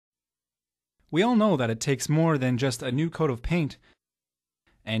We all know that it takes more than just a new coat of paint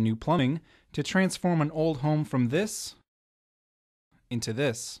and new plumbing to transform an old home from this into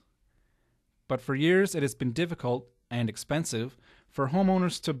this. But for years it has been difficult and expensive for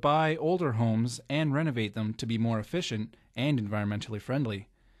homeowners to buy older homes and renovate them to be more efficient and environmentally friendly.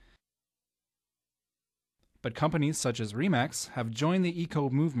 But companies such as Remax have joined the eco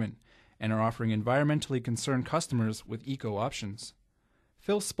movement and are offering environmentally concerned customers with eco options.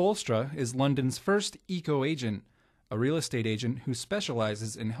 Phil Spoelstra is London's first eco agent, a real estate agent who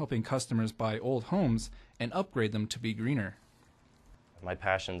specializes in helping customers buy old homes and upgrade them to be greener. My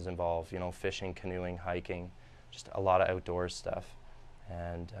passions involve, fishing, canoeing, hiking, just a lot of outdoor stuff.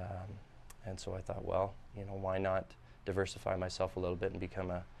 And so I thought, well, why not diversify myself a little bit and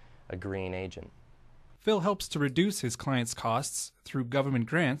become a green agent? Phil helps to reduce his clients' costs through government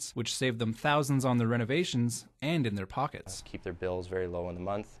grants, which save them thousands on their renovations and in their pockets. Keep their bills very low in the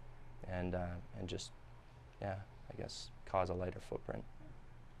month and just, cause a lighter footprint.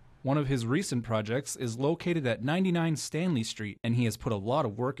 One of his recent projects is located at 99 Stanley Street, and he has put a lot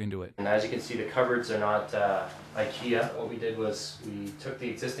of work into it. And as you can see, the cupboards are not IKEA. What we did was we took the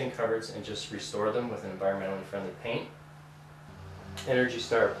existing cupboards and just restored them with an environmentally friendly paint. Energy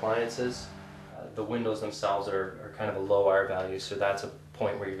Star appliances. The windows themselves are kind of a low R value, so that's a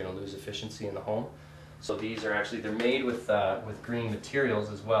point where you're going to lose efficiency in the home. So these are actually, they're made with green materials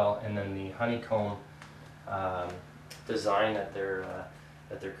as well, and then the honeycomb design that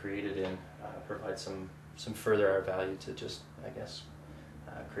they're created in provides some further R value to just,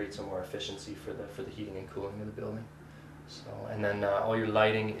 create some more efficiency for the heating and cooling of the building. So, and then all your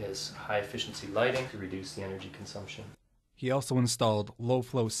lighting is high efficiency lighting to reduce the energy consumption. He also installed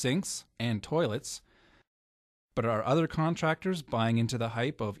low-flow sinks and toilets. But are other contractors buying into the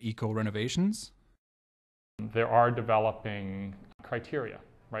hype of eco-renovations? There are developing criteria,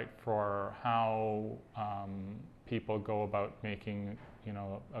 right, for how people go about making,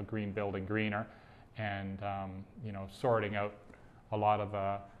 a green building greener, and sorting out a lot of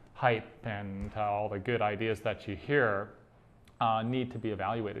the hype and all the good ideas that you hear need to be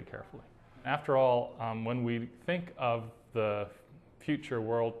evaluated carefully. After all, when we think of the future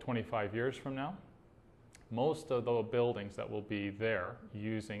world 25 years from now, most of the buildings that will be there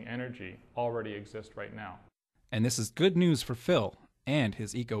using energy already exist right now. And this is good news for Phil and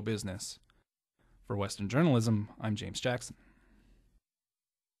his eco business. For Western Journalism, I'm James Jackson.